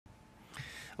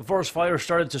A forest fire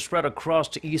started to spread across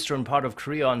the eastern part of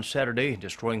Korea on Saturday,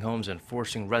 destroying homes and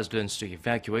forcing residents to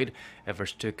evacuate.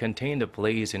 Efforts to contain the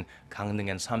blaze in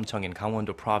Gangneung and Samcheok in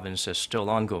Gangwon-do province is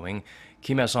still ongoing.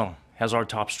 Hyesung has our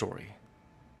top story.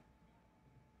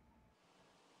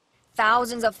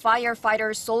 Thousands of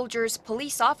firefighters, soldiers,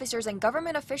 police officers, and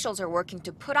government officials are working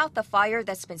to put out the fire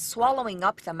that's been swallowing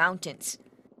up the mountains.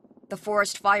 The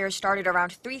forest fire started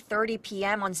around 3:30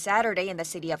 p.m. on Saturday in the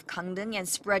city of Gangneung and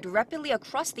spread rapidly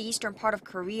across the eastern part of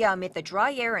Korea amid the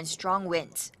dry air and strong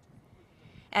winds.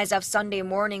 As of Sunday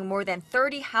morning, more than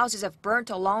 30 houses have burnt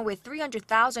along with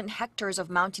 300,000 hectares of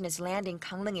mountainous land in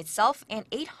Gangneung itself and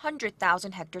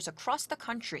 800,000 hectares across the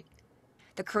country.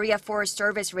 The Korea Forest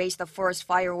Service raised the forest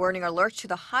fire warning alert to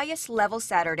the highest level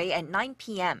Saturday at 9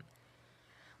 p.m.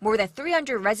 More than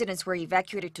 300 residents were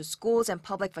evacuated to schools and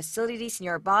public facilities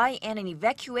nearby, and an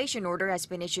evacuation order has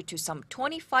been issued to some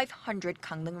 2,500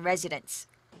 Gangneung residents.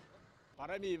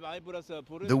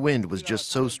 The wind was just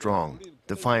so strong.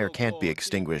 The fire can't be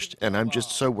extinguished, and I'm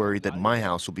just so worried that my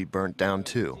house will be burnt down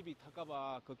too.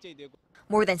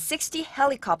 More than 60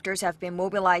 helicopters have been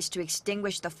mobilized to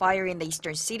extinguish the fire in the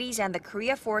eastern cities, and the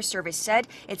Korea Forest Service said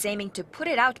it's aiming to put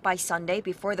it out by Sunday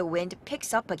before the wind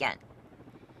picks up again.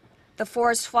 The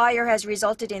forest fire has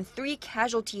resulted in 3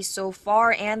 casualties so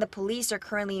far, and the police are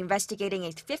currently investigating a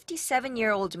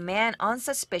 57-year-old man on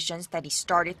suspicions that he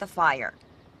started the fire.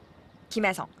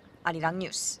 Hyesung, Arirang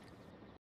News.